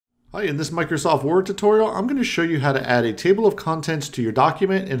Hi, in this Microsoft Word tutorial, I'm going to show you how to add a table of contents to your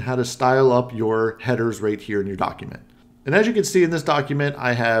document and how to style up your headers right here in your document. And as you can see in this document,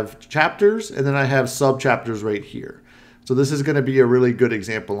 I have chapters and then I have sub-chapters right here. So this is going to be a really good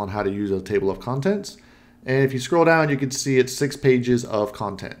example on how to use a table of contents. And if you scroll down, you can see it's 6 pages of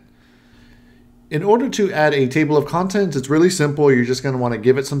content. In order to add a table of contents, it's really simple. You're just going to want to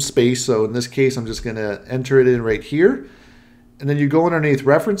give it some space. So in this case, I'm just going to enter it in right here. And then you go underneath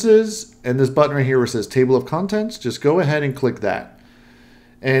references and this button right here where it says table of contents, just go ahead and click that.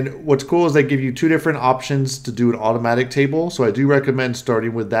 And what's cool is they give you 2 different options to do an automatic table. So I do recommend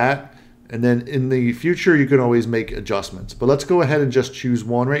starting with that. And then in the future, you can always make adjustments. But let's go ahead and just choose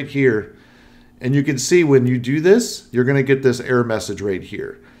one right here. And you can see when you do this, you're going to get this error message right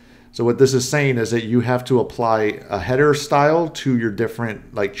here. So what this is saying is that you have to apply a header style to your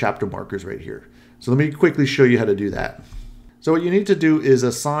different chapter markers right here. So let me quickly show you how to do that. So what you need to do is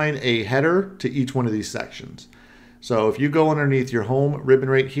assign a header to each one of these sections. So if you go underneath your home ribbon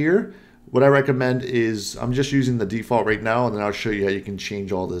right here, what I recommend is, I'm just using the default right now, and then I'll show you how you can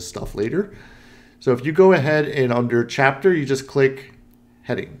change all this stuff later. So if you go ahead and under chapter, you just click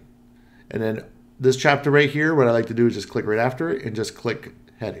heading. And then this chapter right here, what I like to do is just click right after it and just click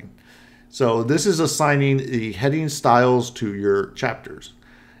heading. So this is assigning the heading styles to your chapters.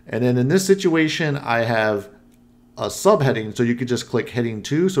 And then in this situation, I have a subheading, so you could just click heading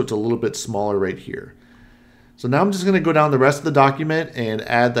 2, so it's a little bit smaller right here. So now I'm just going to go down the rest of the document and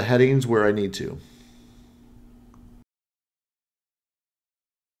add the headings where I need to.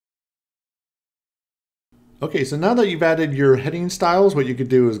 Okay, so now that you've added your heading styles, what you could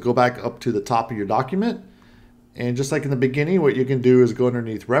do is go back up to the top of your document, and just like in the beginning, what you can do is go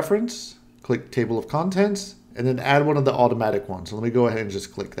underneath reference, click table of contents, and then add one of the automatic ones. So let me go ahead and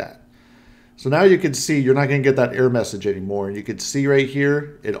just click that. So now you can see you're not going to get that error message anymore. And you can see right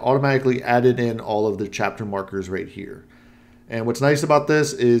here, it automatically added in all of the chapter markers right here. And what's nice about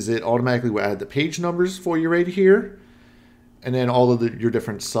this is it automatically will add the page numbers for you right here. And then all of your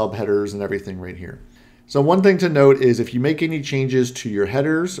different subheaders and everything right here. So one thing to note is if you make any changes to your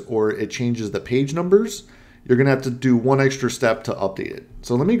headers or it changes the page numbers, you're going to have to do one extra step to update it.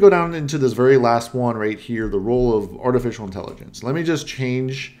 So let me go down into this very last one right here, the role of artificial intelligence. Let me just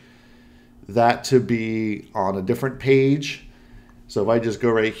change that to be on a different page. So if I just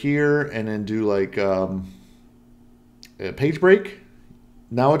go right here and then do a page break,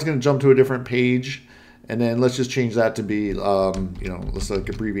 now it's going to jump to a different page. And then let's just change that to be, let's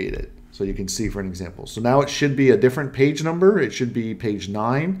abbreviate it so you can see for an example. So now it should be a different page number. It should be page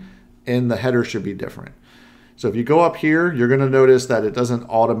 9 and the header should be different. So if you go up here, you're going to notice that it doesn't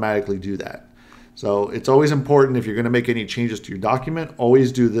automatically do that. So it's always important if you're going to make any changes to your document,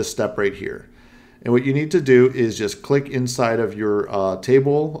 always do this step right here. And what you need to do is just click inside of your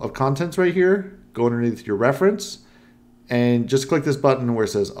table of contents right here, go underneath your reference, and just click this button where it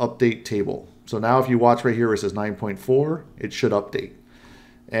says update table. So now if you watch right here where it says 9.4, it should update.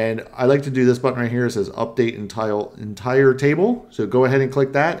 And I like to do this button right here. It says update entire table. So go ahead and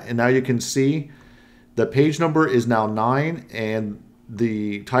click that. And now you can see the page number is now 9 and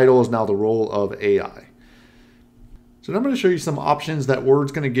the title is now the role of AI. So now I'm going to show you some options that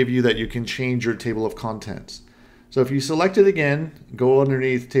Word's going to give you that you can change your table of contents. So if you select it again, go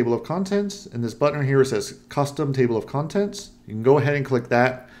underneath table of contents, and this button here says custom table of contents. You can go ahead and click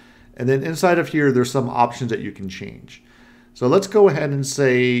that. And then inside of here, there's some options that you can change. So let's go ahead and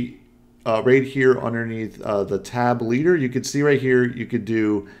say right here underneath the tab leader, you could see right here, you could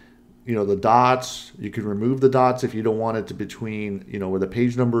do the dots. You can remove the dots if you don't want it to between, where the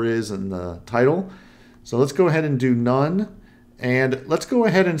page number is and the title. So let's go ahead and do none. And let's go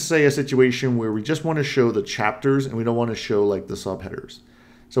ahead and say a situation where we just want to show the chapters and we don't want to show the subheaders.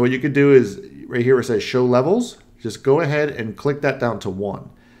 So what you could do is right here where it says show levels, just go ahead and click that down to 1.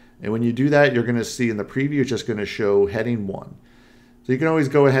 And when you do that, you're going to see in the preview, it's just going to show heading 1. So you can always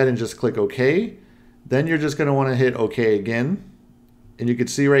go ahead and just click OK. Then you're just going to want to hit OK again. And you can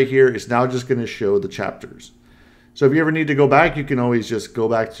see right here, it's now just going to show the chapters. So if you ever need to go back, you can always just go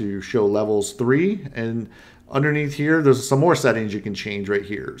back to show levels 3. And underneath here, there's some more settings you can change right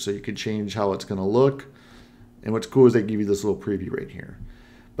here. So you can change how it's going to look. And what's cool is they give you this little preview right here.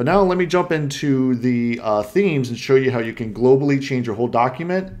 But now let me jump into the themes and show you how you can globally change your whole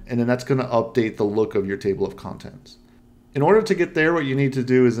document. And then that's going to update the look of your table of contents. In order to get there, what you need to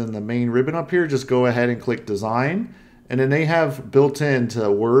do is in the main ribbon up here, just go ahead and click design. And then they have built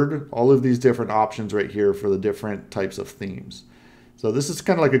into Word all of these different options right here for the different types of themes. So this is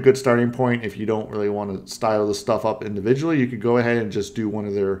kind of like a good starting point if you don't really want to style this stuff up individually. You could go ahead and just do one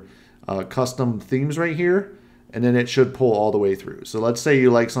of their custom themes right here. and then it should pull all the way through. So let's say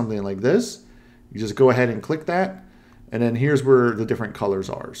you like something like this. You just go ahead and click that, and then here's where the different colors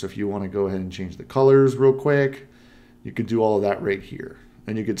are. So if you want to go ahead and change the colors real quick, you could do all of that right here.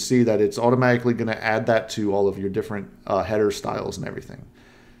 And you could see that it's automatically going to add that to all of your different header styles and everything.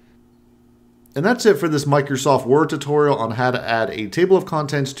 And that's it for this Microsoft Word tutorial on how to add a table of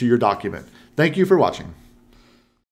contents to your document. Thank you for watching.